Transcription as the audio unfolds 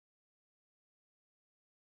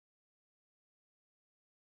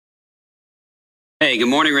Hey, good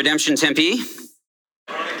morning, Redemption Tempe.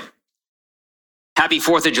 Happy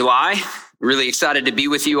 4th of July. Really excited to be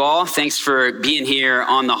with you all. Thanks for being here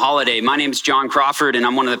on the holiday. My name is John Crawford, and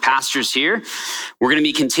I'm one of the pastors here. We're going to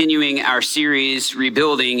be continuing our series,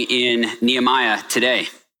 Rebuilding, in Nehemiah today.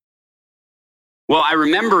 Well, I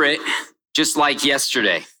remember it just like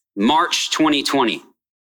yesterday, March 2020.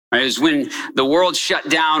 It was when the world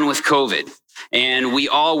shut down with COVID. And we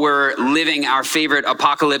all were living our favorite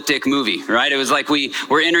apocalyptic movie, right? It was like we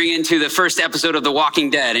were entering into the first episode of The Walking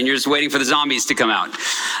Dead and you're just waiting for the zombies to come out.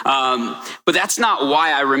 But that's not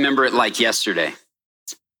why I remember it like yesterday.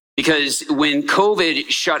 Because when COVID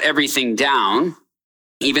shut everything down,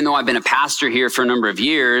 even though I've been a pastor here for a number of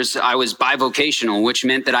years, I was bivocational, which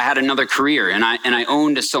meant that I had another career and I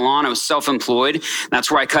owned a salon. I was self-employed.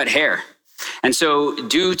 That's where I cut hair. And so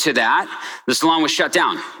due to that, the salon was shut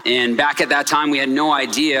down. And back at that time, we had no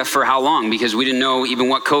idea for how long because we didn't know even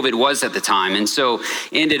what COVID was at the time. And so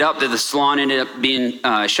ended up that the salon ended up being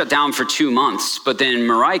shut down for 2 months. But then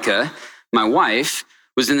Marika, my wife,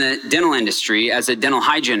 was in the dental industry as a dental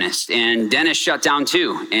hygienist, and dentists shut down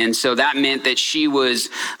too. And so that meant that she was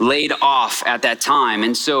laid off at that time.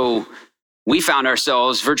 And so we found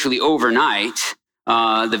ourselves virtually overnight,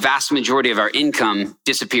 the vast majority of our income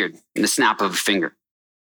disappeared in the snap of a finger,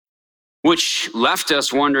 which left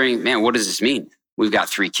us wondering, man, what does this mean? We've got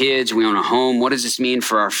 3 kids, we own a home. What does this mean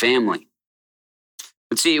for our family?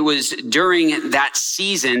 But see, it was during that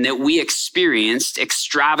season that we experienced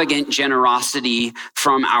extravagant generosity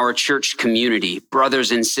from our church community,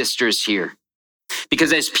 brothers and sisters here.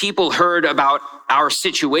 Because as people heard about our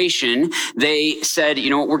situation, they said, you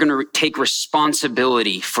know what, we're going to take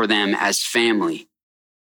responsibility for them as family.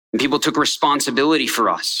 And people took responsibility for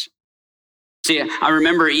us. See, I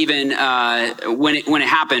remember even when it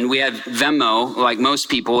happened, we had Venmo, like most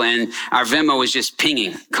people, and our Venmo was just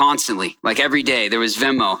pinging constantly. Like every day there was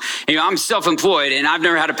Venmo. And, I'm self-employed and I've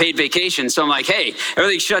never had a paid vacation. So I'm like, hey,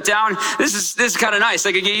 everything's shut down. This is kind of nice.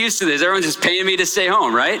 I could get used to this. Everyone's just paying me to stay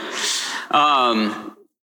home, right?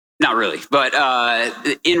 Not really, but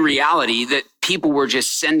in reality, that people were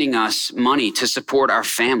just sending us money to support our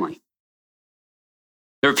family.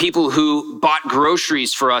 There were people who bought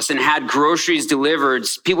groceries for us and had groceries delivered.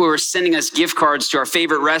 People were sending us gift cards to our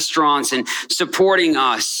favorite restaurants and supporting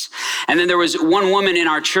us. And then there was one woman in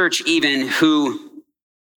our church even who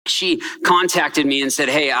she contacted me and said,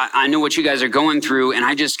 hey, I know what you guys are going through, and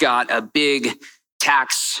I just got a big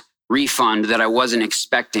tax refund that I wasn't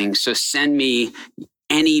expecting. So send me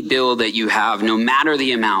any bill that you have, no matter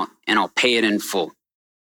the amount, and I'll pay it in full.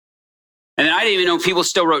 And then I didn't even know people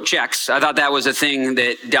still wrote checks. I thought that was a thing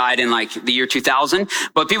that died in like the year 2000,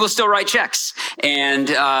 but people still write checks. And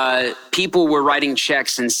people were writing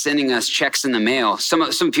checks and sending us checks in the mail.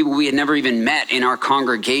 Some people we had never even met in our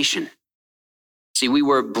congregation. See, we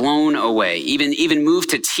were blown away, even moved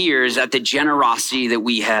to tears at the generosity that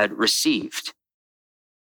we had received.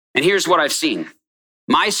 And here's what I've seen.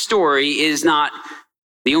 My story is not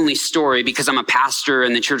the only story because I'm a pastor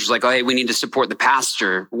and the church is like, oh, hey, we need to support the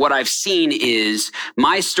pastor. What I've seen is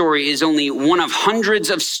my story is only one of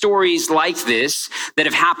hundreds of stories like this that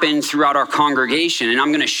have happened throughout our congregation. And I'm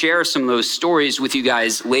going to share some of those stories with you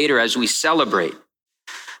guys later as we celebrate.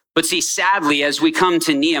 But see, sadly, as we come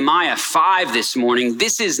to Nehemiah 5 this morning,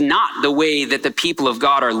 this is not the way that the people of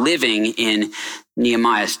God are living in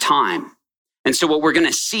Nehemiah's time. And so what we're going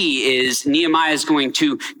to see is Nehemiah is going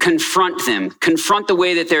to confront them, confront the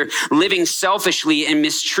way that they're living selfishly and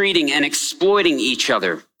mistreating and exploiting each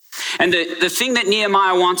other. And the thing that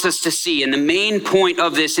Nehemiah wants us to see, and the main point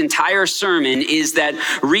of this entire sermon, is that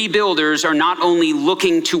rebuilders are not only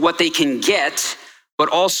looking to what they can get, but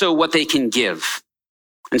also what they can give.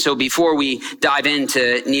 And so before we dive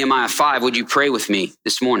into Nehemiah 5, would you pray with me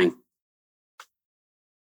this morning?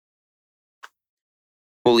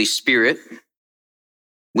 Holy Spirit,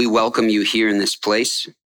 we welcome you here in this place.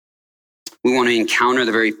 We want to encounter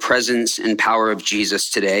the very presence and power of Jesus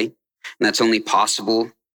today, and that's only possible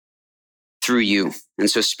through you. And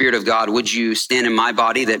so, Spirit of God, would you stand in my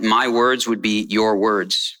body that my words would be your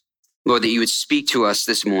words? Lord, that you would speak to us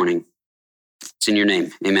this morning. It's in your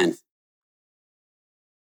name. Amen.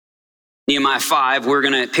 Nehemiah 5, we're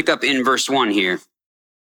going to pick up in verse 1 here.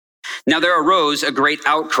 Now there arose a great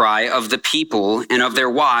outcry of the people and of their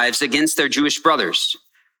wives against their Jewish brothers.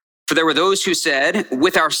 For there were those who said,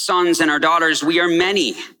 with our sons and our daughters, we are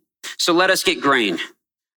many. So let us get grain,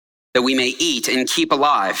 that we may eat and keep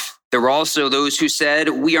alive. There were also those who said,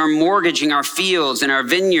 we are mortgaging our fields and our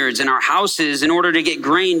vineyards and our houses in order to get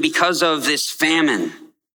grain because of this famine.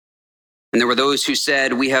 And there were those who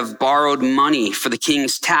said, we have borrowed money for the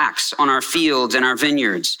king's tax on our fields and our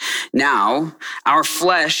vineyards. Now, our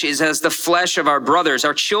flesh is as the flesh of our brothers.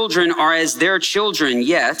 Our children are as their children,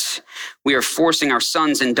 yet we are forcing our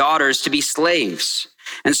sons and daughters to be slaves.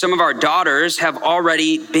 And some of our daughters have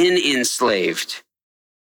already been enslaved.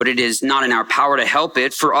 But it is not in our power to help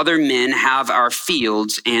it, for other men have our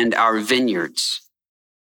fields and our vineyards.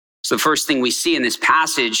 So the first thing we see in this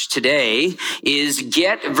passage today is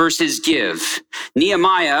get versus give.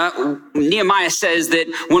 Nehemiah says that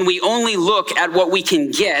when we only look at what we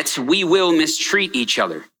can get, we will mistreat each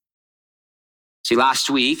other. See,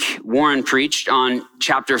 last week, Warren preached on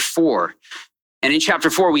chapter 4. And in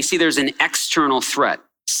chapter 4, we see there's an external threat.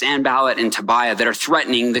 Sanballat and Tobiah that are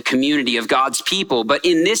threatening the community of God's people. But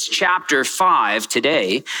in this chapter 5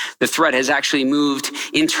 today, the threat has actually moved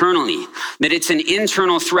internally, that it's an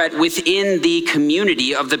internal threat within the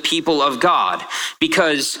community of the people of God.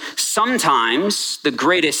 Because sometimes the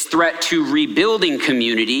greatest threat to rebuilding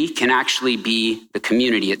community can actually be the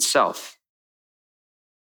community itself.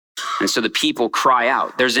 And so the people cry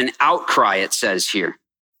out. There's an outcry, it says here.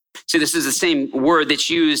 See, this is the same word that's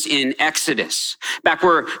used in Exodus, back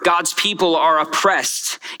where God's people are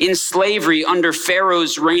oppressed in slavery under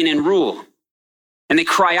Pharaoh's reign and rule. And they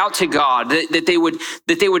cry out to God that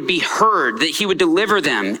they would be heard, that he would deliver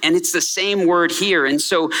them. And it's the same word here. And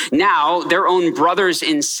so now their own brothers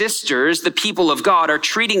and sisters, the people of God, are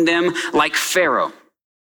treating them like Pharaoh.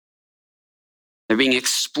 They're being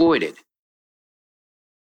exploited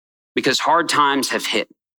because hard times have hit.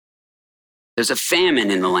 There's a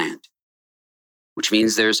famine in the land, which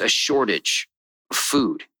means there's a shortage of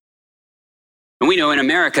food. And we know in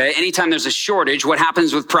America, anytime there's a shortage, what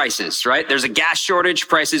happens with prices, right? There's a gas shortage,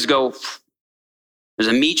 prices go. There's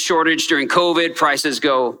a meat shortage during COVID, prices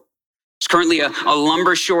go. There's currently a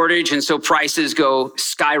lumber shortage, and so prices go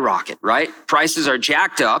skyrocket, right? Prices are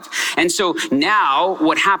jacked up. And so now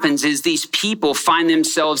what happens is these people find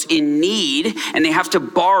themselves in need, and they have to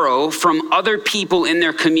borrow from other people in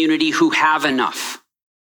their community who have enough.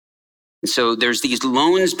 And so there's these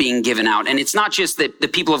loans being given out. And it's not just that the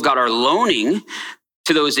people of God are loaning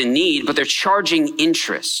to those in need, but they're charging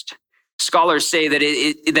interest. Scholars say that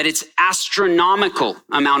it's astronomical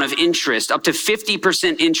amount of interest, up to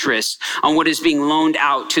 50% interest on what is being loaned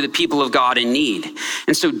out to the people of God in need.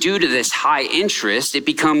 And so due to this high interest, it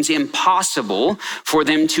becomes impossible for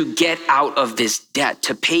them to get out of this debt,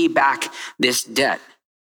 to pay back this debt.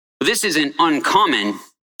 But this isn't uncommon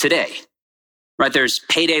today, right? There's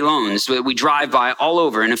payday loans that we drive by all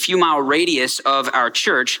over. In a few mile radius of our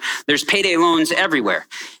church, there's payday loans everywhere.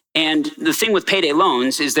 And the thing with payday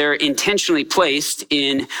loans is they're intentionally placed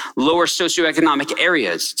in lower socioeconomic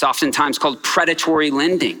areas. It's oftentimes called predatory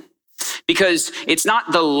lending because it's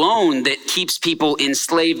not the loan that keeps people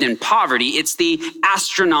enslaved in poverty. It's the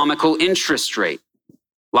astronomical interest rate.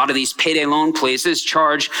 A lot of these payday loan places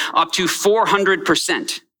charge up to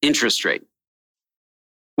 400% interest rate,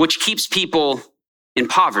 which keeps people in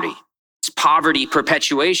poverty. It's poverty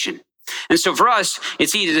perpetuation. And so for us,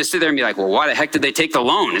 it's easy to sit there and be like, well, why the heck did they take the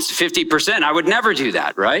loan? It's 50%. I would never do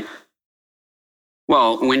that, right?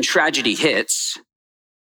 Well, when tragedy hits,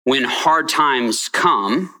 when hard times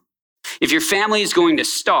come, if your family is going to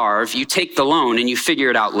starve, you take the loan and you figure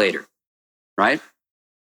it out later, right?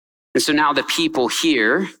 And so now the people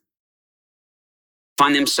here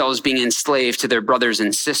find themselves being enslaved to their brothers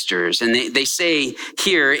and sisters. And they say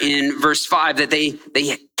here in verse 5 that they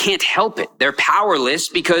can't help it. They're powerless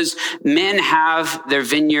because men have their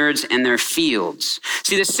vineyards and their fields.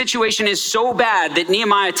 See, the situation is so bad that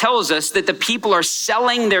Nehemiah tells us that the people are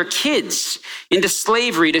selling their kids into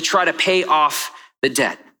slavery to try to pay off the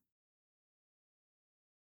debt.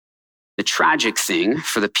 The tragic thing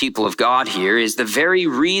for the people of God here is the very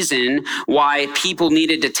reason why people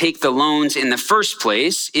needed to take the loans in the first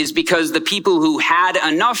place is because the people who had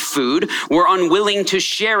enough food were unwilling to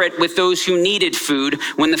share it with those who needed food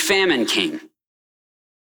when the famine came.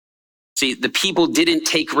 See, the people didn't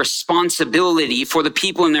take responsibility for the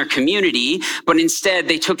people in their community, but instead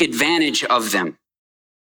they took advantage of them.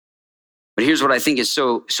 But here's what I think is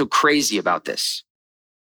so crazy about this.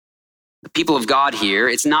 The people of God here,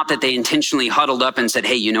 it's not that they intentionally huddled up and said,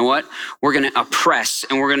 hey, you know what? We're going to oppress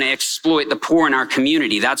and we're going to exploit the poor in our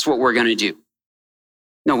community. That's what we're going to do.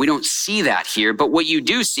 No, we don't see that here. But what you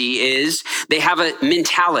do see is they have a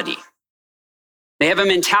mentality. They have a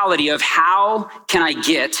mentality of how can I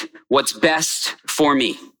get what's best for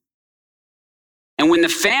me? And when the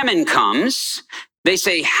famine comes, they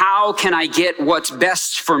say, how can I get what's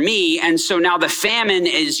best for me? And so now the famine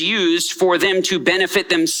is used for them to benefit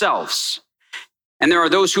themselves. And there are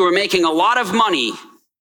those who are making a lot of money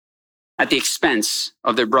at the expense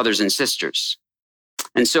of their brothers and sisters.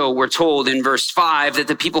 And so we're told in verse 5 that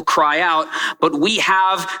the people cry out, but we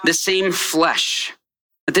have the same flesh.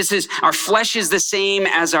 That our flesh is the same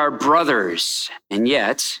as our brothers, and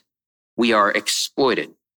yet we are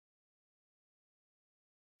exploited.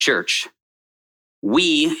 Church,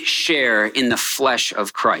 we share in the flesh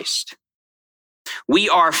of Christ. We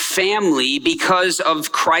are family because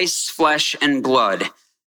of Christ's flesh and blood.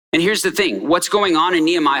 And here's the thing, what's going on in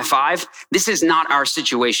Nehemiah 5? This is not our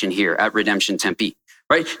situation here at Redemption Tempe,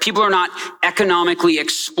 right? People are not economically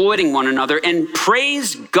exploiting one another, and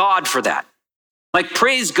praise God for that. Like,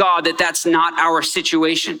 praise God that that's not our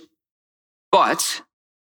situation. But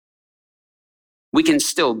we can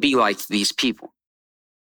still be like these people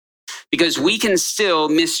because we can still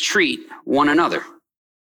mistreat one another.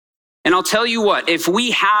 And I'll tell you what, if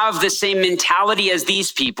we have the same mentality as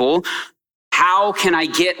these people, how can I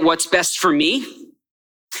get what's best for me?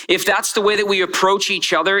 If that's the way that we approach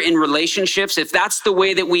each other in relationships, if that's the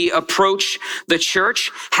way that we approach the church,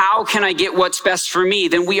 how can I get what's best for me?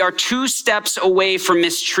 Then we are 2 steps away from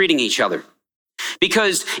mistreating each other.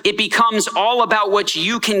 Because it becomes all about what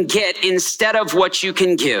you can get instead of what you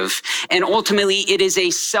can give. And ultimately, it is a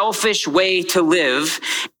selfish way to live.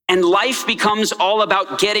 And life becomes all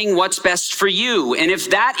about getting what's best for you. And if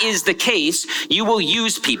that is the case, you will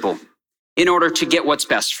use people in order to get what's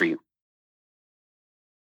best for you.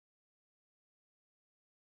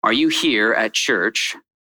 Are you here at church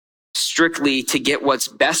strictly to get what's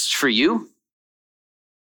best for you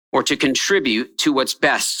or to contribute to what's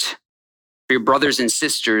best for your brothers and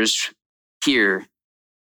sisters here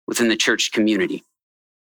within the church community?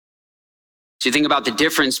 So you think about the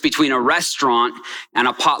difference between a restaurant and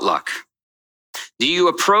a potluck. Do you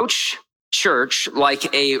approach church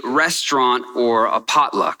like a restaurant or a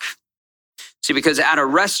potluck? See, because at a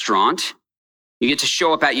restaurant, you get to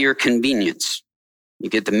show up at your convenience. You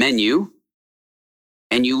get the menu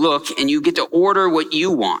and you look and you get to order what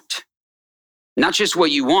you want. Not just what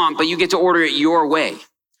you want, but you get to order it your way.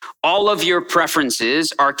 All of your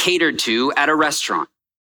preferences are catered to at a restaurant.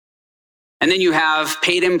 And then you have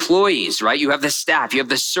paid employees, right? You have the staff, you have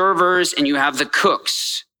the servers, and you have the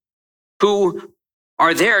cooks who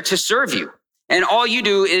are there to serve you. And all you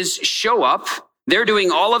do is show up. They're doing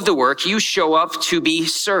all of the work. You show up to be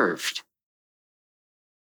served.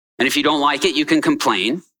 And if you don't like it, you can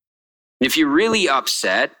complain. And if you're really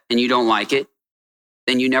upset and you don't like it,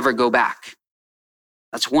 then you never go back.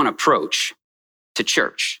 That's one approach to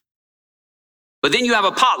church. But then you have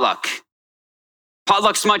a potluck.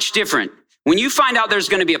 Potluck's much different. When you find out there's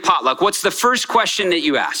going to be a potluck, what's the first question that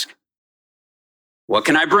you ask? What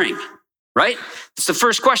can I bring? Right? It's the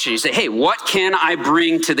first question. You say, hey, what can I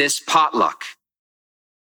bring to this potluck?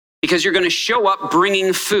 Because you're going to show up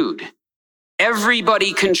bringing food.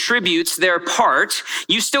 Everybody contributes their part.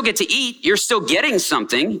 You still get to eat. You're still getting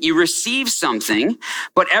something. You receive something,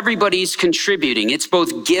 but everybody's contributing. It's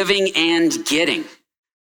both giving and getting.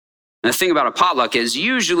 And the thing about a potluck is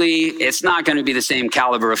usually it's not going to be the same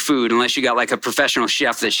caliber of food unless you got like a professional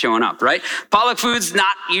chef that's showing up, right? Potluck food's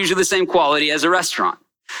not usually the same quality as a restaurant.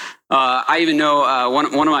 I even know one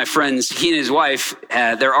of my friends, he and his wife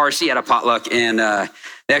had their RC at a potluck, and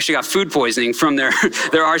they actually got food poisoning from their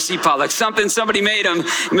RC potluck. Somebody made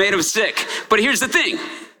them sick. But here's the thing.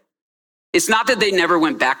 It's not that they never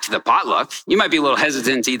went back to the potluck. You might be a little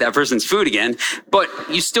hesitant to eat that person's food again, but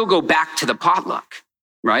you still go back to the potluck,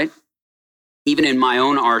 right? Even in my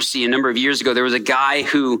own RC a number of years ago, there was a guy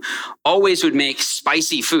who always would make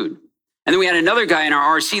spicy food. And then we had another guy in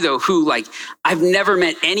our RC though, who I've never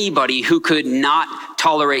met anybody who could not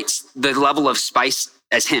tolerate the level of spice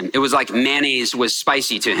as him. It was like mayonnaise was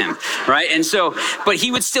spicy to him, right? And so, but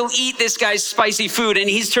he would still eat this guy's spicy food, and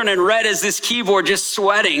he's turning red as this keyboard, just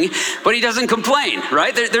sweating, but he doesn't complain,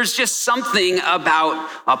 right? There's just something about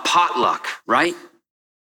a potluck, right?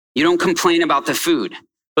 You don't complain about the food.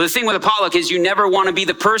 But the thing with a potluck is you never want to be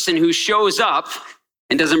the person who shows up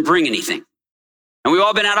and doesn't bring anything. And we've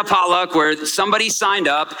all been at a potluck where somebody signed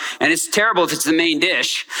up, and it's terrible if it's the main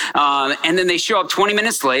dish. And then they show up 20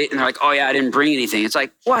 minutes late and they're like, oh yeah, I didn't bring anything. It's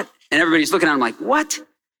like, what? And everybody's looking at them like, what?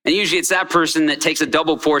 And usually it's that person that takes a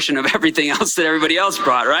double portion of everything else that everybody else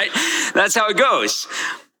brought, right? That's how it goes.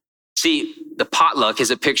 See, the potluck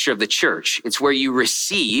is a picture of the church. It's where you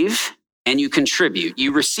receive and you contribute.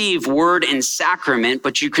 You receive word and sacrament,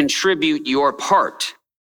 but you contribute your part.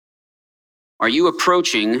 Are you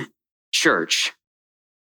approaching church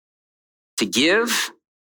to give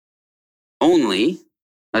only,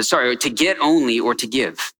 to get only or to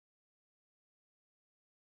give?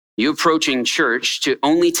 You approaching church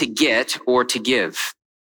only to get or to give?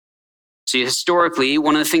 See, historically,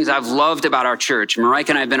 one of the things I've loved about our church, Marika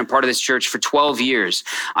and I have been a part of this church for 12 years.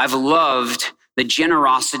 I've loved the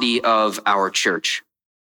generosity of our church.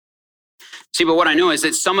 See, but what I know is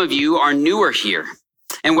that some of you are newer here.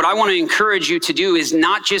 And what I want to encourage you to do is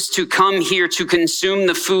not just to come here to consume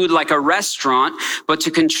the food like a restaurant, but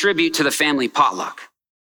to contribute to the family potluck.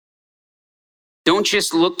 Don't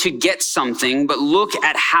just look to get something, but look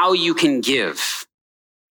at how you can give.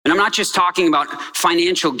 And I'm not just talking about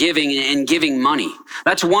financial giving and giving money.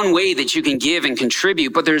 That's one way that you can give and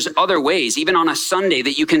contribute, but there's other ways, even on a Sunday,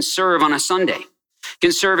 that you can serve on a Sunday. You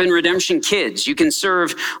can serve in Redemption Kids. You can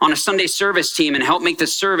serve on a Sunday service team and help make the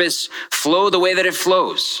service flow the way that it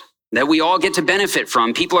flows, that we all get to benefit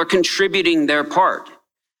from. People are contributing their part.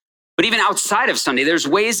 But even outside of Sunday, there's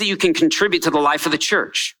ways that you can contribute to the life of the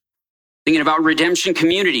church. Thinking about Redemption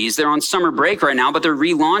Communities. They're on summer break right now, but they're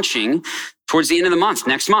relaunching towards the end of the month,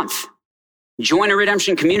 next month. Join a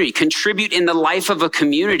Redemption community, contribute in the life of a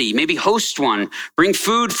community, maybe host one, bring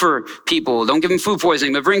food for people. Don't give them food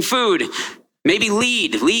poisoning, but bring food. Maybe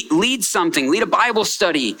lead something, lead a Bible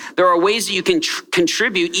study. There are ways that you can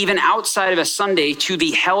contribute even outside of a Sunday to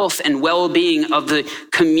the health and well-being of the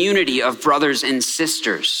community of brothers and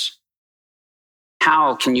sisters.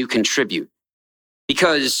 How can you contribute?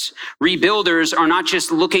 Because rebuilders are not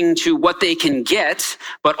just looking to what they can get,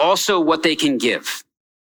 but also what they can give.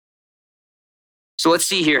 So let's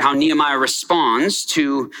see here how Nehemiah responds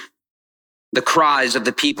to the cries of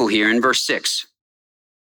the people here in verse 6.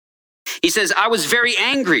 He says, I was very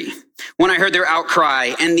angry when I heard their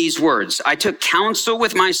outcry and these words. I took counsel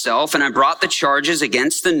with myself and I brought the charges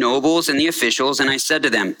against the nobles and the officials. And I said to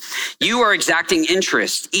them, you are exacting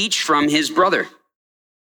interest, each from his brother.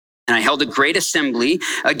 And I held a great assembly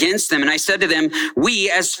against them. And I said to them, we,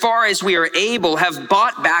 as far as we are able, have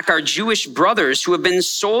bought back our Jewish brothers who have been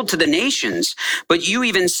sold to the nations. But you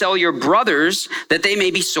even sell your brothers that they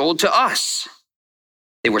may be sold to us.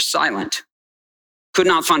 They were silent, could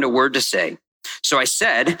not find a word to say. So I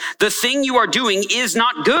said, the thing you are doing is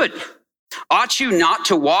not good. Ought you not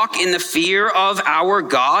to walk in the fear of our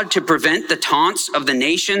God to prevent the taunts of the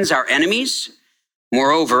nations, our enemies?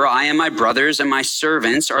 Moreover, I and my brothers and my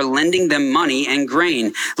servants are lending them money and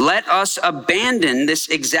grain. Let us abandon this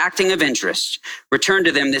exacting of interest. Return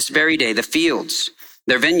to them this very day the fields,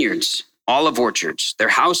 their vineyards, olive orchards, their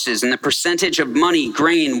houses, and the percentage of money,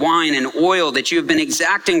 grain, wine, and oil that you have been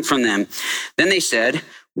exacting from them. Then they said,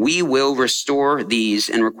 we will restore these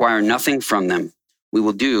and require nothing from them. We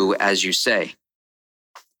will do as you say.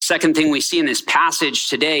 Second thing we see in this passage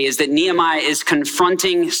today is that Nehemiah is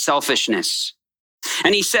confronting selfishness.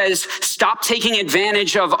 And he says, stop taking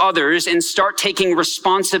advantage of others and start taking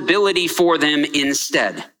responsibility for them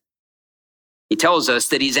instead. He tells us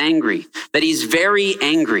that he's angry, that he's very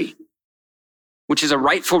angry, which is a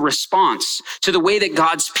rightful response to the way that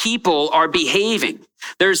God's people are behaving.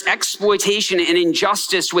 There's exploitation and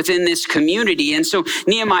injustice within this community. And so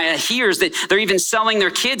Nehemiah hears that they're even selling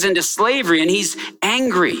their kids into slavery, and he's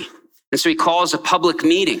angry. And so he calls a public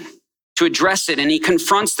meeting to address it, and he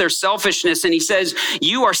confronts their selfishness, and he says,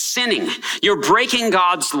 you are sinning. You're breaking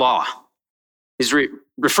God's law. He's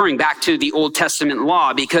referring back to the Old Testament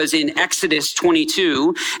law, because in Exodus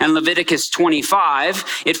 22 and Leviticus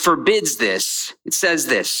 25, it forbids this. It says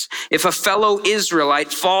this, if a fellow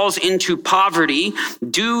Israelite falls into poverty,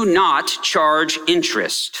 do not charge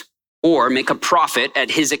interest or make a profit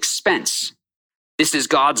at his expense. This is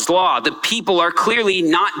God's law. The people are clearly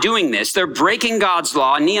not doing this. They're breaking God's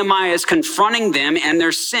law. Nehemiah is confronting them and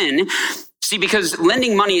their sin. See, because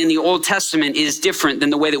lending money in the Old Testament is different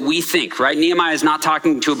than the way that we think, right? Nehemiah is not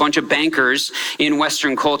talking to a bunch of bankers in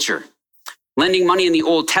Western culture. Lending money in the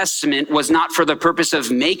Old Testament was not for the purpose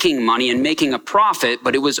of making money and making a profit,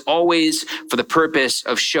 but it was always for the purpose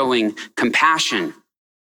of showing compassion.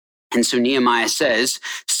 And so Nehemiah says,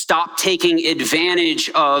 stop taking advantage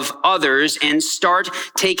of others and start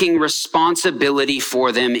taking responsibility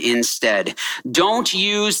for them instead. Don't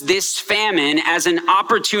use this famine as an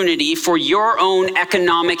opportunity for your own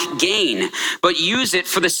economic gain, but use it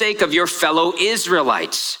for the sake of your fellow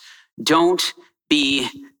Israelites. Don't be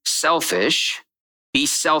selfish, be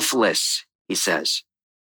selfless, he says.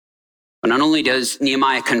 But not only does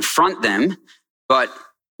Nehemiah confront them, but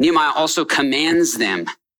Nehemiah also commands them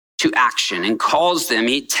to action and calls them.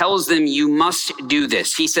 He tells them, you must do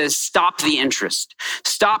this. He says, stop the interest.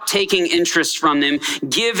 Stop taking interest from them.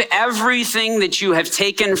 Give everything that you have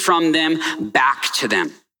taken from them back to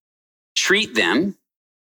them. Treat them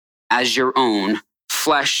as your own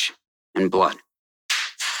flesh and blood.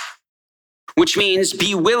 Which means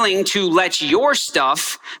be willing to let your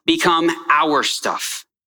stuff become our stuff.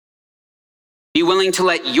 Be willing to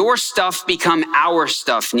let your stuff become our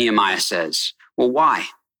stuff, Nehemiah says. Well, why?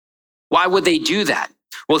 Why would they do that?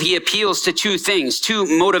 Well, he appeals to two things, two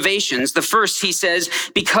motivations. The first, he says,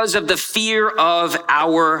 because of the fear of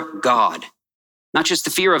our God. Not just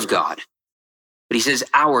the fear of God, but he says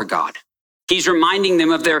our God. He's reminding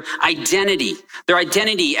them of their identity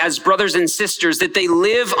as brothers and sisters, that they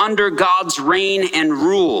live under God's reign and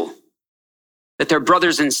rule, that they're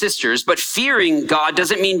brothers and sisters. But fearing God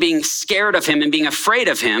doesn't mean being scared of him and being afraid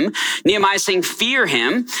of him. Nehemiah is saying fear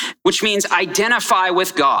him, which means identify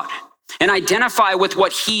with God and identify with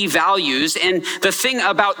what he values. And the thing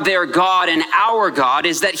about their God and our God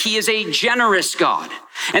is that he is a generous God,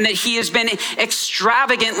 and that he has been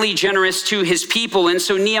extravagantly generous to his people. And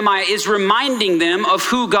so Nehemiah is reminding them of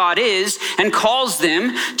who God is and calls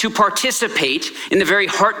them to participate in the very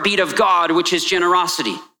heartbeat of God, which is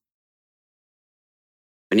generosity.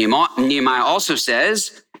 But Nehemiah also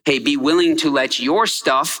says, hey, be willing to let your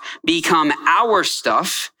stuff become our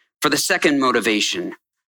stuff for the second motivation,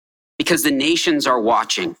 because the nations are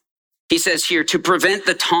watching. He says here, to prevent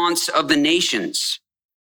the taunts of the nations,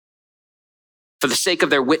 for the sake of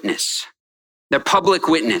their witness, their public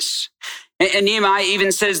witness. And Nehemiah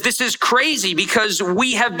even says, this is crazy because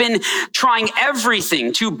we have been trying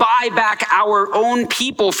everything to buy back our own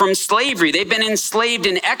people from slavery. They've been enslaved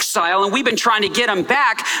in exile, and we've been trying to get them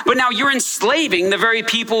back, but now you're enslaving the very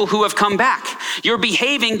people who have come back. You're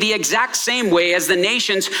behaving the exact same way as the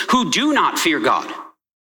nations who do not fear God.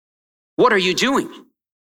 What are you doing?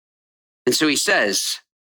 And so he says,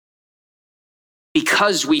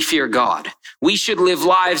 because we fear God, we should live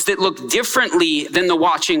lives that look differently than the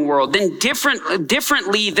watching world,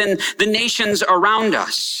 differently than the nations around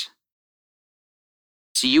us.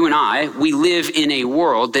 So you and I, we live in a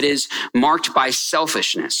world that is marked by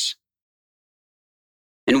selfishness.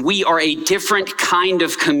 And we are a different kind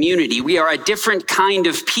of community. We are a different kind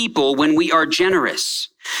of people when we are generous.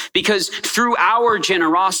 Because through our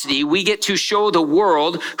generosity, we get to show the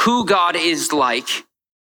world who God is like,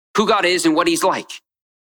 who God is and what he's like.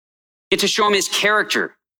 Get to show him his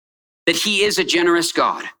character, that he is a generous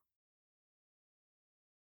God.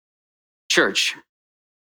 Church,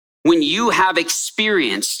 when you have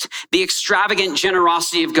experienced the extravagant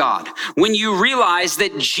generosity of God, when you realize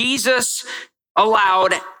that Jesus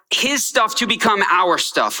allowed his stuff to become our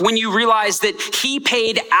stuff, when you realize that he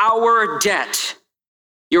paid our debt,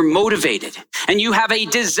 you're motivated and you have a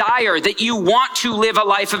desire that you want to live a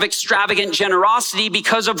life of extravagant generosity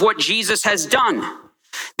because of what Jesus has done.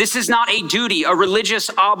 This is not a duty, a religious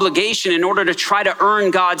obligation in order to try to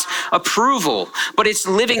earn God's approval, but it's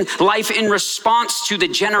living life in response to the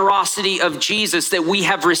generosity of Jesus that we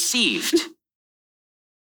have received.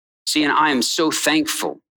 See, and I am so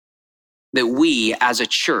thankful that we as a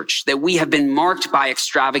church, that we have been marked by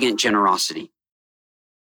extravagant generosity.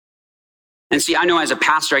 And see, I know as a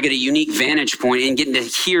pastor, I get a unique vantage point in getting to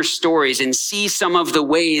hear stories and see some of the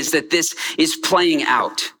ways that this is playing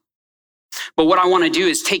out. But what I want to do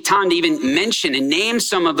is take time to even mention and name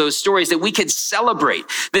some of those stories that we could celebrate,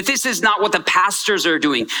 that this is not what the pastors are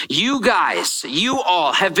doing. You guys, you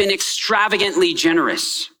all have been extravagantly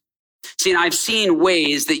generous. See, and I've seen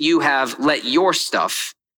ways that you have let your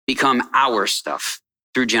stuff become our stuff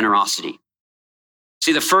through generosity.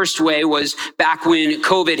 See, the first way was back when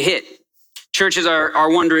COVID hit. Churches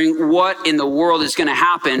are wondering what in the world is going to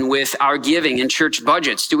happen with our giving and church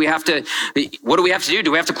budgets. What do we have to do?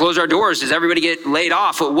 Do we have to close our doors? Does everybody get laid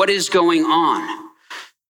off? What is going on?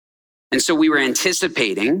 And so we were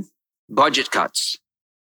anticipating budget cuts,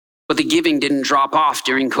 but the giving didn't drop off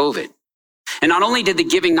during COVID. And not only did the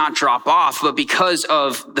giving not drop off, but because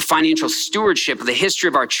of the financial stewardship of the history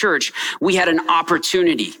of our church, we had an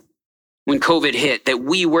opportunity when COVID hit that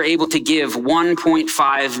we were able to give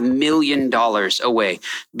 $1.5 million away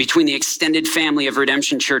between the extended family of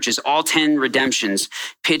redemption churches. All 10 redemptions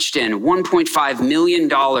pitched in $1.5 million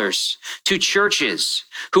to churches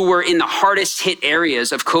who were in the hardest hit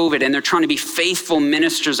areas of COVID, and they're trying to be faithful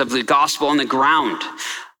ministers of the gospel on the ground.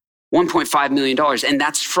 $1.5 million, and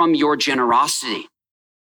that's from your generosity.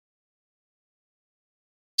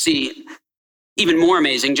 See, even more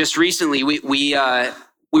amazing, just recently we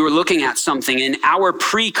were looking at something in our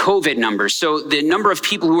pre-COVID numbers. So the number of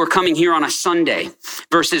people who are coming here on a Sunday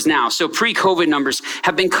versus now. So pre-COVID numbers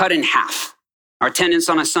have been cut in half. Our attendance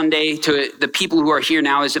on a Sunday to the people who are here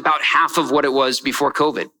now is about half of what it was before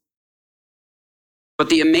COVID. But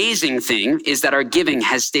the amazing thing is that our giving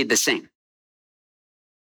has stayed the same.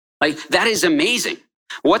 Like, that is amazing.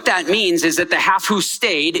 What that means is that the half who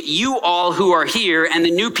stayed, you all who are here, and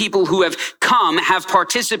the new people who have come have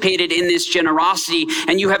participated in this generosity,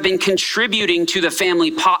 and you have been contributing to the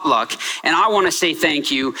family potluck. And I want to say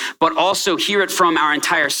thank you, but also hear it from our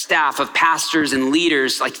entire staff of pastors and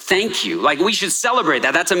leaders. Like, thank you. Like, we should celebrate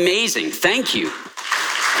that. That's amazing. Thank you.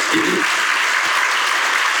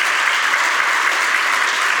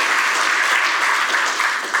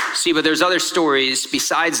 See, but there's other stories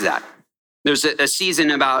besides that. There's a season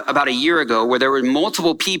about a year ago where there were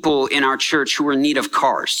multiple people in our church who were in need of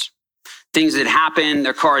cars. Things had happened,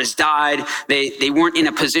 their cars died, they weren't in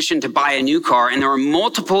a position to buy a new car, and there were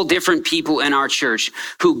multiple different people in our church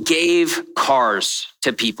who gave cars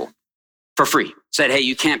to people for free. Said, hey,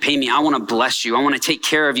 you can't pay me, I want to bless you, I want to take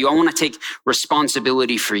care of you, I want to take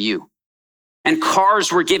responsibility for you. And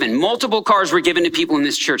cars were given, multiple cars were given to people in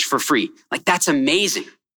this church for free. Like, that's amazing.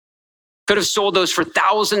 Could have sold those for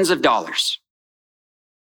thousands of dollars.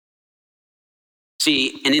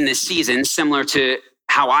 See, and in this season, similar to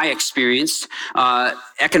how I experienced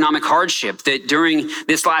economic hardship, that during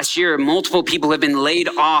this last year, multiple people have been laid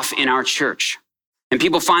off in our church. And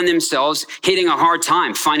people find themselves hitting a hard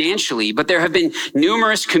time financially, but there have been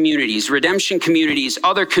numerous communities, redemption communities,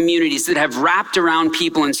 other communities that have wrapped around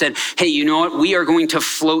people and said, hey, you know what? We are going to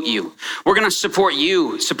float you. We're going to support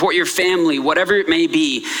you, support your family, whatever it may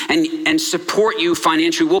be, and support you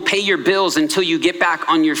financially. We'll pay your bills until you get back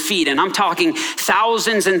on your feet. And I'm talking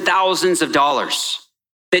thousands and thousands of dollars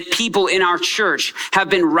that people in our church have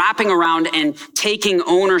been wrapping around and taking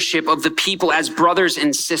ownership of the people as brothers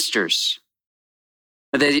and sisters.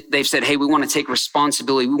 They've said, hey, we want to take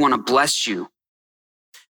responsibility. We want to bless you.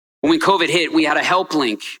 When COVID hit, we had a help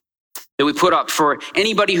link that we put up for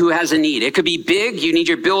anybody who has a need. It could be big, you need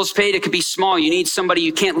your bills paid. It could be small, you need somebody,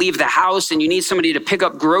 you can't leave the house and you need somebody to pick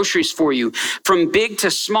up groceries for you. From big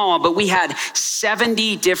to small, but we had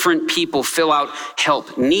 70 different people fill out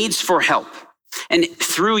help, needs for help. And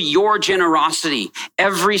through your generosity,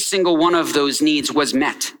 every single one of those needs was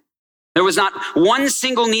met. There was not one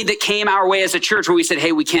single need that came our way as a church where we said,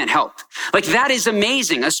 hey, we can't help. Like, that is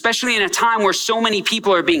amazing, especially in a time where so many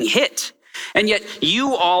people are being hit. And yet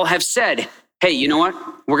you all have said, hey, you know what?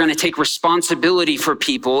 We're going to take responsibility for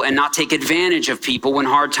people and not take advantage of people when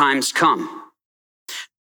hard times come.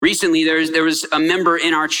 Recently, there was a member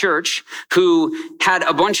in our church who had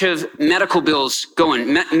a bunch of medical bills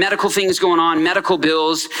going, medical things going on, medical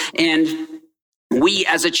bills, and we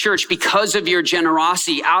as a church, because of your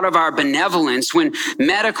generosity, out of our benevolence, when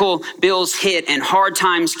medical bills hit and hard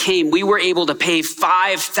times came, we were able to pay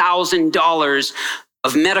 $5,000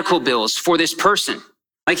 of medical bills for this person,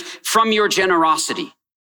 like from your generosity.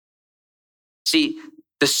 See,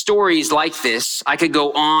 the stories like this, I could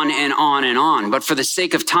go on and on and on, but for the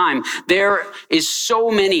sake of time, there are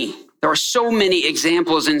so many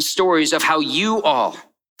examples and stories of how you all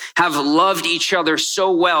have loved each other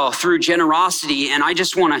so well through generosity. And I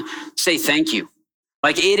just want to say thank you.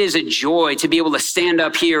 Like, it is a joy to be able to stand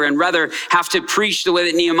up here and rather have to preach the way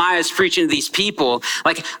that Nehemiah is preaching to these people.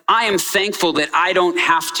 Like, I am thankful that I don't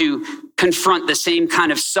have to confront the same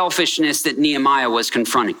kind of selfishness that Nehemiah was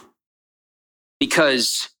confronting.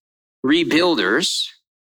 Because rebuilders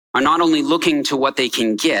are not only looking to what they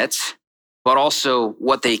can get, but also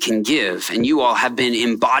what they can give. And you all have been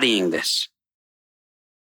embodying this.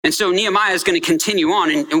 And so Nehemiah is going to continue on,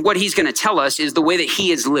 and what he's going to tell us is the way that he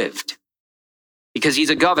has lived, because he's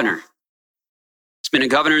a governor. He's been a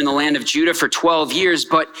governor in the land of Judah for 12 years,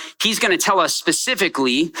 but he's going to tell us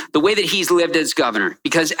specifically the way that he's lived as governor,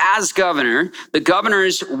 because as governor, the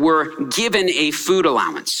governors were given a food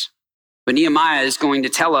allowance. But Nehemiah is going to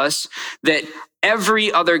tell us that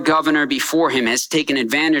every other governor before him has taken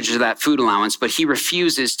advantage of that food allowance, but he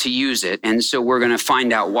refuses to use it. And so we're going to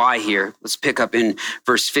find out why here. Let's pick up in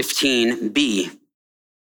verse 15b.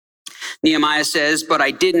 Nehemiah says, but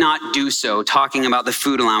I did not do so, talking about the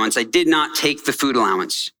food allowance. I did not take the food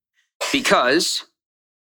allowance because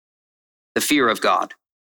the fear of God.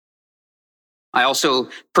 I also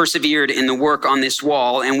persevered in the work on this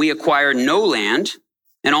wall, and we acquired no land,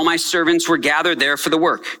 and all my servants were gathered there for the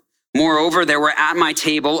work. Moreover, there were at my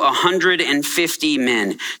table 150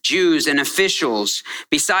 men, Jews and officials,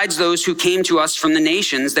 besides those who came to us from the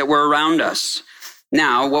nations that were around us.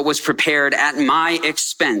 Now, what was prepared at my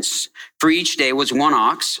expense for each day was 1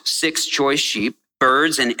 ox, 6 choice sheep,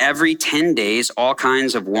 birds, and every 10 days, all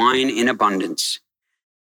kinds of wine in abundance.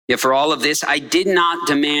 Yet for all of this, I did not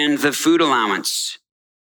demand the food allowance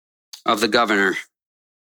of the governor,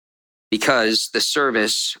 because the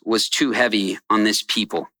service was too heavy on this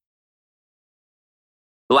people.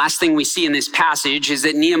 The last thing we see in this passage is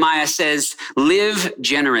that Nehemiah says, live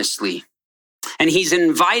generously. And he's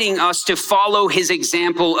inviting us to follow his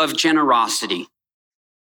example of generosity,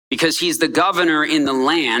 because he's the governor in the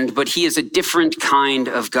land, but he is a different kind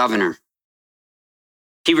of governor.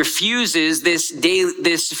 He refuses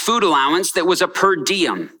this food allowance that was a per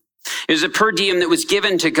diem. It was a per diem that was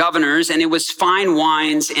given to governors, and it was fine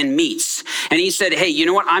wines and meats. And he said, hey, you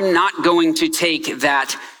know what? I'm not going to take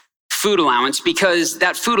that food allowance, because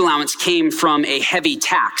that food allowance came from a heavy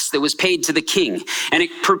tax that was paid to the king. And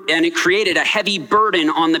it created a heavy burden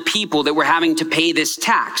on the people that were having to pay this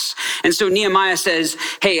tax. And so Nehemiah says,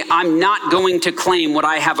 hey, I'm not going to claim what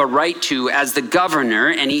I have a right to as the governor.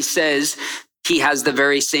 And he says, he has the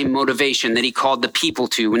very same motivation that he called the people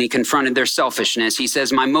to when he confronted their selfishness. He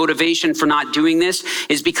says, my motivation for not doing this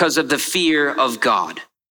is because of the fear of God.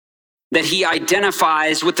 That he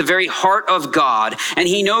identifies with the very heart of God, and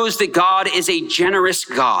he knows that God is a generous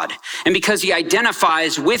God. And because he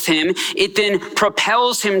identifies with him, it then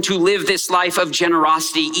propels him to live this life of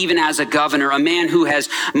generosity, even as a governor, a man who has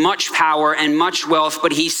much power and much wealth,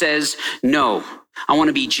 but he says, no, I want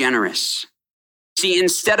to be generous. See,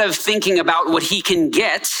 instead of thinking about what he can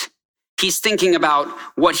get, he's thinking about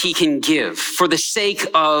what he can give for the sake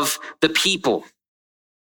of the people.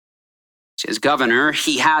 As governor,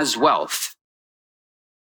 he has wealth,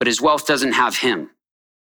 but his wealth doesn't have him.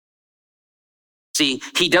 See,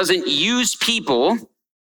 he doesn't use people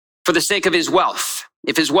for the sake of his wealth.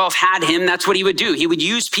 If his wealth had him, that's what he would do. He would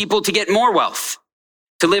use people to get more wealth,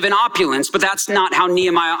 to live in opulence, but that's not how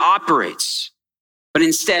Nehemiah operates. But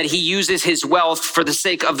instead, he uses his wealth for the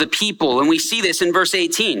sake of the people. And we see this in verse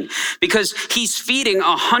 18, because he's feeding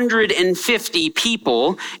 150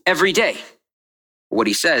 people every day. What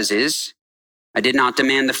he says is, I did not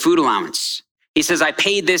demand the food allowance. He says, I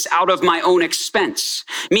paid this out of my own expense,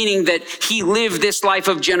 meaning that he lived this life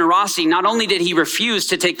of generosity. Not only did he refuse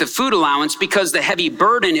to take the food allowance because the heavy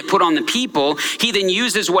burden it put on the people, he then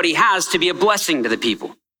uses what he has to be a blessing to the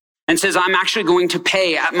people. And says, I'm actually going to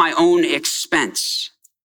pay at my own expense.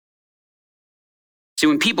 See,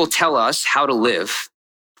 when people tell us how to live,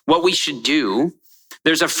 what we should do,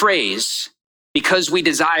 there's a phrase, because we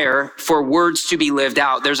desire for words to be lived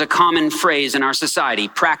out. There's a common phrase in our society,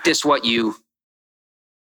 practice what you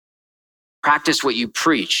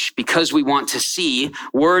preach, because we want to see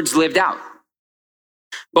words lived out.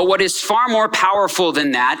 But what is far more powerful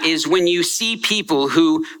than that is when you see people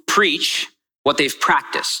who preach what they've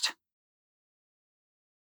practiced.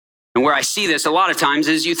 And where I see this a lot of times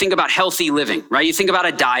is you think about healthy living, right? You think about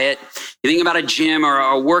a diet, you think about a gym or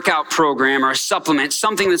a workout program or a supplement,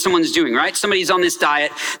 something that someone's doing, right? Somebody's on this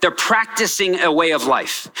diet, they're practicing a way of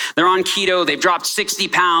life. They're on keto, they've dropped 60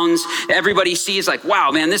 pounds. Everybody sees like, wow,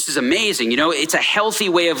 man, this is amazing. You know, it's a healthy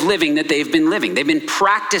way of living that they've been living. They've been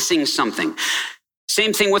practicing something.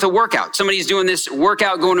 Same thing with a workout. Somebody's doing this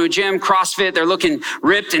workout, going to a gym, CrossFit, they're looking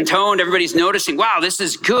ripped and toned. Everybody's noticing, wow, this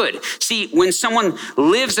is good. See, when someone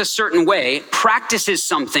lives a certain way, practices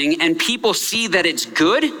something, and people see that it's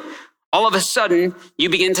good, all of a sudden you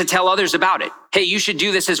begin to tell others about it. Hey, you should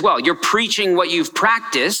do this as well. You're preaching what you've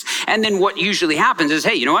practiced. And then what usually happens is,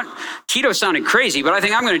 hey, you know what? Keto sounded crazy, but I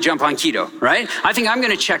think I'm going to jump on keto, right? I think I'm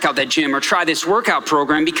going to check out that gym or try this workout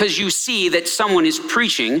program, because you see that someone is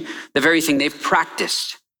preaching the very thing they've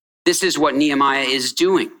practiced. This is what Nehemiah is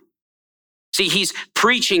doing. See, he's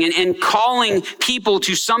preaching and calling people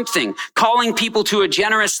to something, calling people to a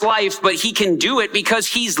generous life, but he can do it because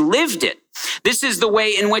he's lived it. This is the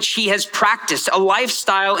way in which he has practiced, a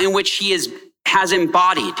lifestyle in which he has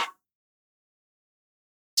embodied.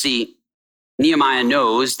 See, Nehemiah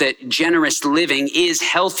knows that generous living is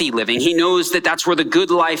healthy living. He knows that that's where the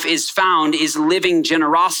good life is found, is living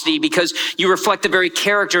generosity, because you reflect the very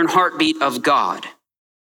character and heartbeat of God.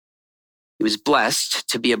 He was blessed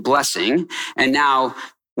to be a blessing, and now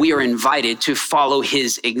we are invited to follow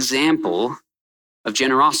his example of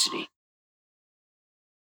generosity.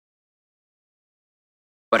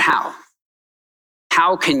 But how?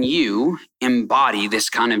 How can you embody this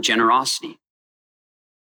kind of generosity?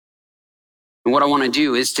 And what I want to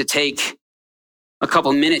do is to take a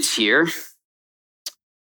couple minutes here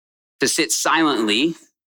to sit silently,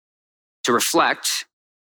 to reflect,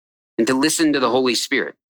 and to listen to the Holy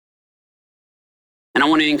Spirit. And I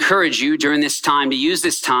want to encourage you during this time to use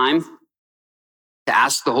this time to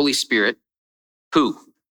ask the Holy Spirit, who?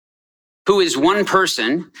 Who is one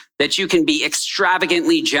person that you can be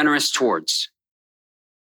extravagantly generous towards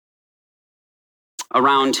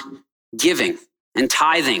around giving and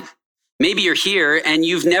tithing, Maybe you're here and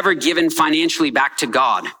you've never given financially back to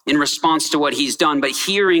God in response to what he's done, but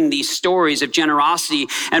hearing these stories of generosity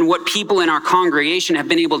and what people in our congregation have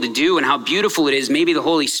been able to do and how beautiful it is, maybe the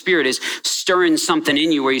Holy Spirit is stirring something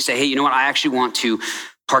in you where you say, hey, you know what? I actually want to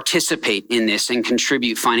participate in this and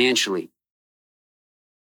contribute financially.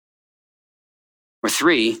 Or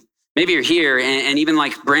 3, maybe you're here and even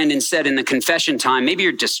like Brandon said in the confession time, maybe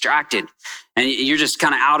you're distracted and you're just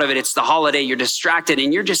kind of out of it. It's the holiday, you're distracted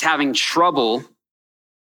and you're just having trouble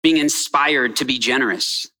being inspired to be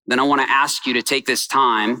generous. Then I want to ask you to take this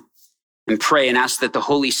time and pray and ask that the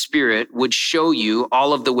Holy Spirit would show you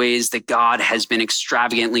all of the ways that God has been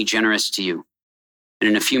extravagantly generous to you. And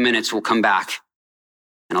in a few minutes, we'll come back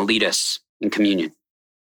and I'll lead us in communion.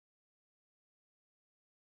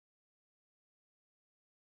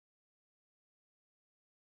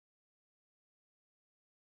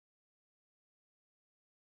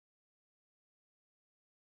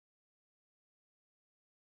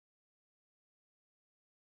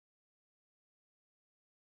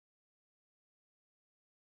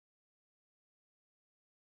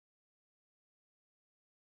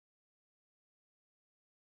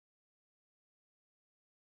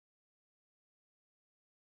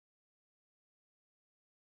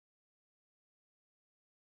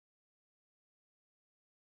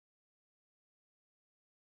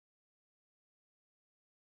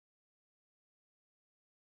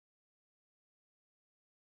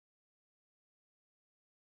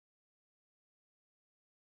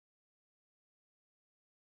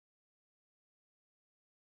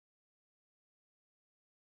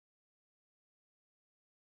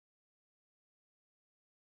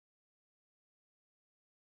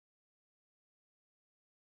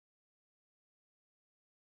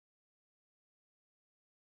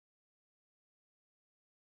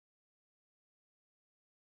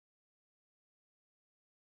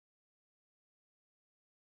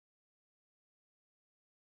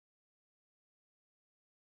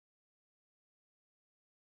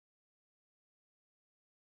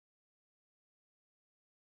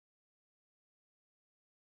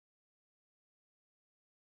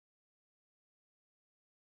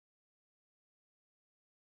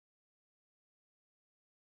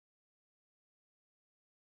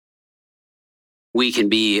 We can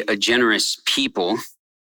be a generous people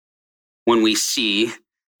when we see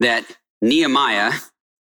that Nehemiah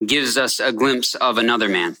gives us a glimpse of another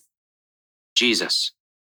man, Jesus.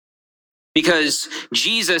 Because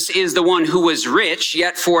Jesus is the one who was rich,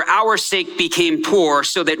 yet for our sake became poor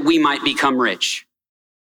so that we might become rich.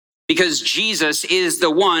 Because Jesus is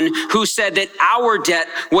the one who said that our debt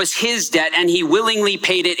was his debt and he willingly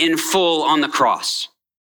paid it in full on the cross.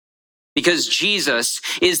 Because Jesus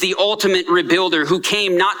is the ultimate rebuilder who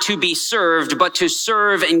came not to be served, but to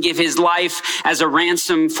serve and give his life as a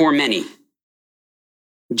ransom for many.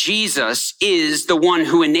 Jesus is the one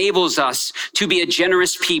who enables us to be a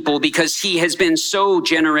generous people because he has been so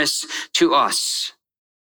generous to us.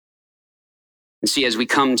 And see, as we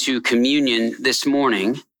come to communion this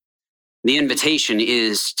morning, the invitation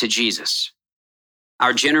is to Jesus,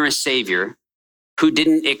 our generous Savior, who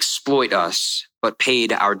didn't exploit us, but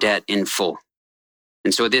paid our debt in full.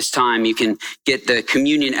 And so at this time, you can get the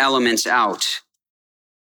communion elements out.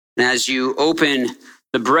 And as you open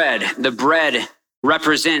the bread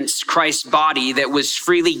represents Christ's body that was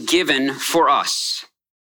freely given for us.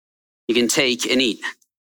 You can take and eat.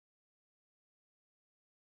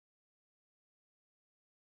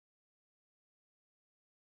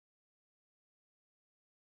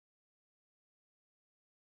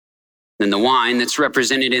 Then the wine that's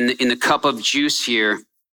represented in the cup of juice here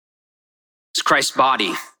is Christ's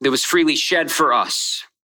body that was freely shed for us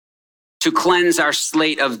to cleanse our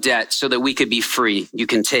slate of debt so that we could be free. You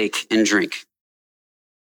can take and drink.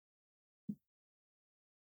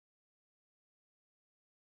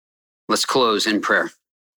 Let's close in prayer.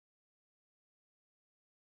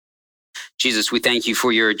 Jesus, we thank you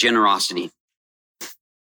for your generosity.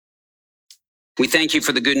 We thank you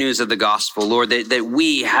for the good news of the gospel, Lord, that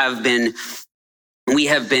we have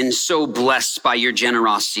been so blessed by your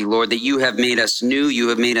generosity, Lord, that you have made us new, you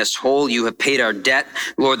have made us whole, you have paid our debt,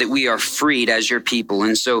 Lord, that we are freed as your people.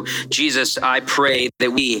 And so, Jesus, I pray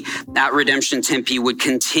that we at Redemption Tempe would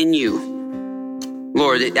continue,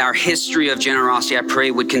 Lord, that our history of generosity, I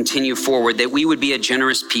pray, would continue forward, that we would be a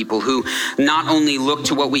generous people who not only look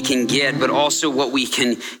to what we can get, but also what we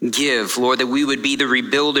can give. Lord, that we would be the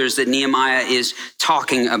rebuilders that Nehemiah is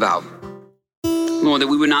talking about. Lord, that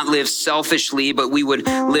we would not live selfishly, but we would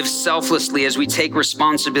live selflessly as we take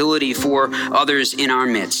responsibility for others in our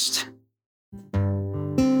midst.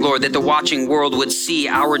 Lord, that the watching world would see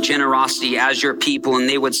our generosity as your people, and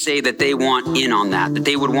they would say that they want in on that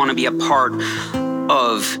they would want to be a part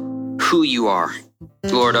of who you are,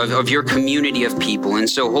 Lord, of your community of people. And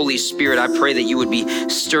so, Holy Spirit, I pray that you would be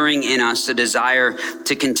stirring in us a desire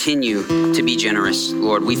to continue to be generous.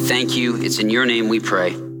 Lord, we thank you. It's in your name we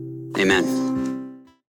pray. Amen.